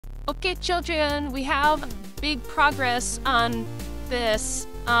Okay, children, we have big progress on this.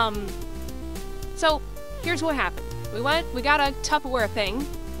 So here's what happened. We got a Tupperware thing.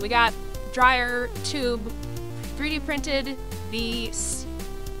 We got dryer tube, 3D printed the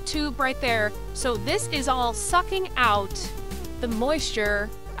tube right there. So this is all sucking out the moisture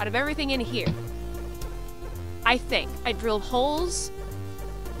out of everything in here. I think. I drilled holes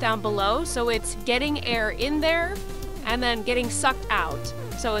down below, so it's getting air in there and then getting sucked out.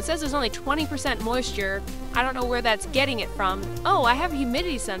 So it says there's only 20% moisture. I don't know where that's getting it from. Oh, I have a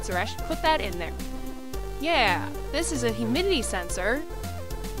humidity sensor. I should put that in there. Yeah, this is a humidity sensor.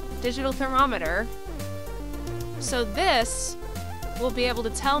 Digital thermometer. So this will be able to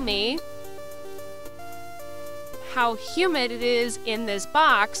tell me how humid it is in this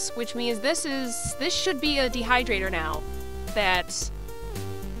box, which means this should be a dehydrator now that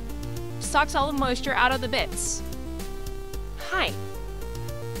sucks all the moisture out of the bits. Hi.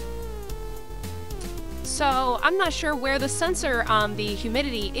 So I'm not sure where the sensor on the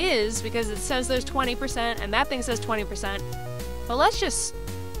humidity is because it says there's 20% and that thing says 20%. But let's just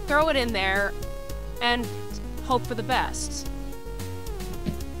throw it in there and hope for the best.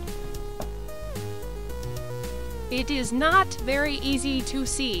 It is not very easy to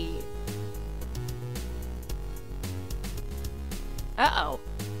see. Uh-oh.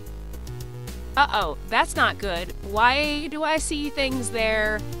 Uh-oh, that's not good. Why do I see things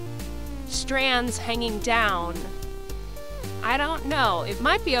there? Strands hanging down. I don't know. It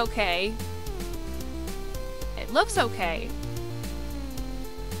might be okay. It looks okay.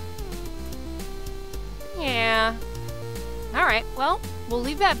 Yeah. Alright, well, we'll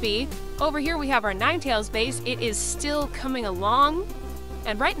leave that be. Over here we have our Ninetales base. It is still coming along.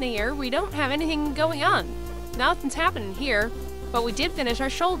 And right in here, we don't have anything going on. Nothing's happening here, but we did finish our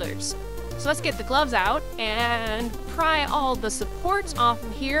shoulders. So let's get the gloves out and pry all the supports off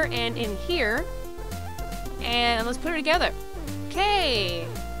of here and in here. And let's put it together. Okay,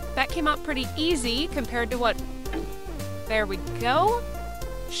 that came out pretty easy compared to what... There we go.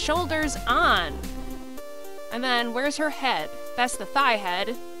 Shoulders on. And then where's her head? That's the thigh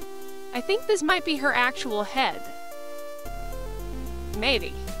head. I think this might be her actual head.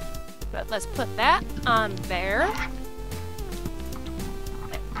 Maybe. But let's put that on there.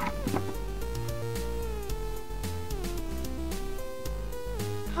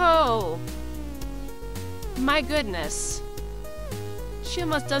 Oh. My goodness. She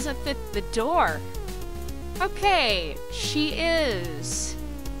almost doesn't fit the door. Okay, she is.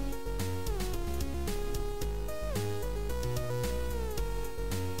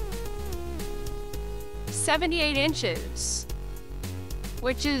 $78",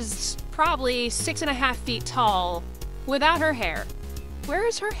 which is probably 6.5 feet tall, without her hair. Where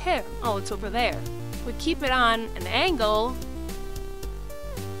is her hair? Oh, it's over there. We keep it on an angle.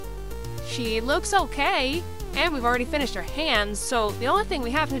 She looks okay, and we've already finished her hands, so the only thing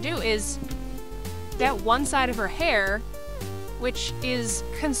we have to do is that one side of her hair, which is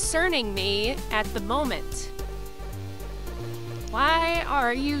concerning me at the moment. Why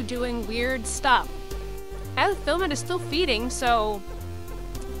are you doing weird stuff? And the filament is still feeding, so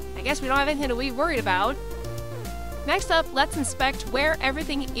I guess we don't have anything to be worried about. Next up, let's inspect where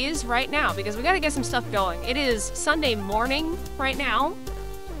everything is right now, because we gotta get some stuff going. It is Sunday morning right now,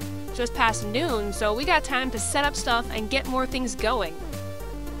 just past noon, so we got time to set up stuff and get more things going.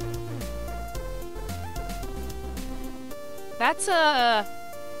 That's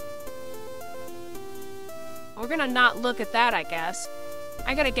we're gonna not look at that, I guess.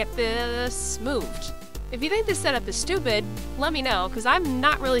 I gotta get this moved. If you think this setup is stupid, let me know, because I'm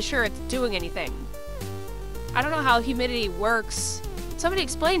not really sure it's doing anything. I don't know how humidity works. Somebody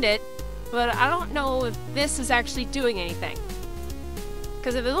explained it, but I don't know if this is actually doing anything.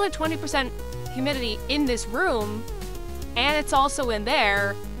 Because if there's only 20% humidity in this room, and it's also in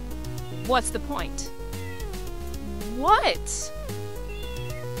there, what's the point? What?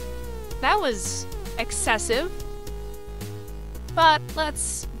 That was excessive. But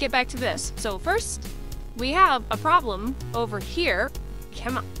let's get back to this. So first, we have a problem over here.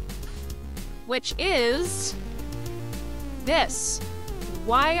 Come on. Which is this.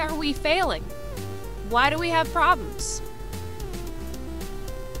 Why are we failing? Why do we have problems?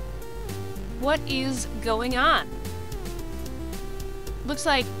 What is going on? Looks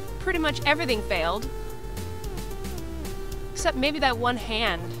like pretty much everything failed. Except maybe that one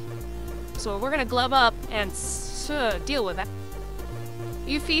hand. So we're gonna glove up and deal with that.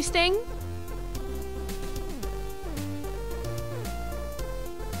 You feasting?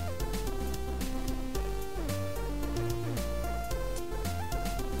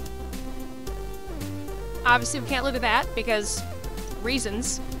 Obviously we can't look at that because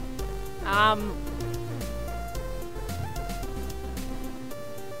reasons.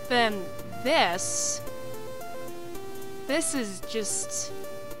 Then this is just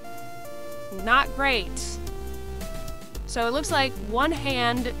not great. So it looks like one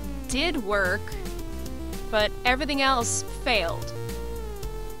hand did work, but everything else failed.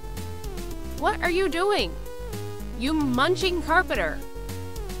 What are you doing? You munching carpenter.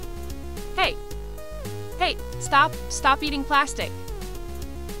 Hey, stop eating plastic.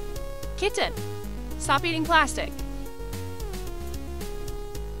 Kitten, stop eating plastic.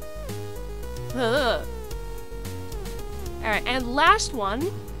 Ugh. Alright, and last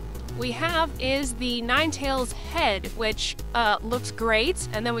one we have is the Ninetales head, which looks great,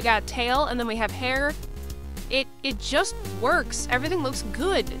 and then we got a tail, and then we have hair. It just works. Everything looks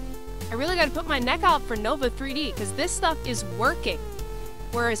good. I really gotta put my neck out for Nova 3D, because this stuff is working.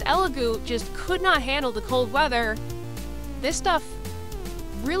 Whereas Elegoo just could not handle the cold weather, this stuff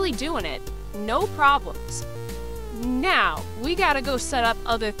really doing it. No problems. Now, we gotta go set up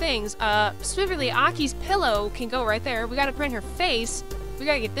other things. Specifically, Aki's pillow can go right there. We gotta print her face. We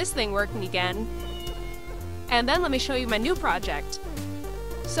gotta get this thing working again. And then let me show you my new project.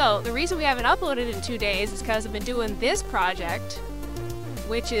 So, the reason we haven't uploaded in 2 days is because I've been doing this project,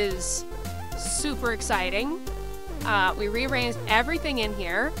 which is super exciting. We rearranged everything in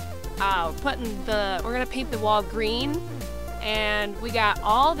here. We're gonna paint the wall green, and we got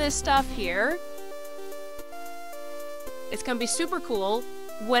all this stuff here. It's gonna be super cool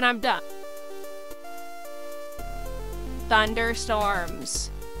when I'm done. Thunderstorms.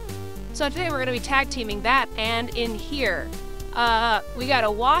 So today we're gonna be tag teaming that and in here. We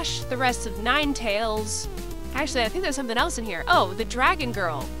gotta wash the rest of Ninetales. Actually, I think there's something else in here. Oh, the Dragon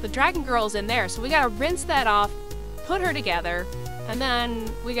Girl. The Dragon Girl's in there, so we gotta rinse that off, put her together, and then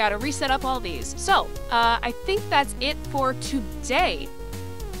we gotta reset up all these. So, I think that's it for today.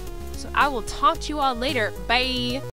 So I will talk to you all later. Bye!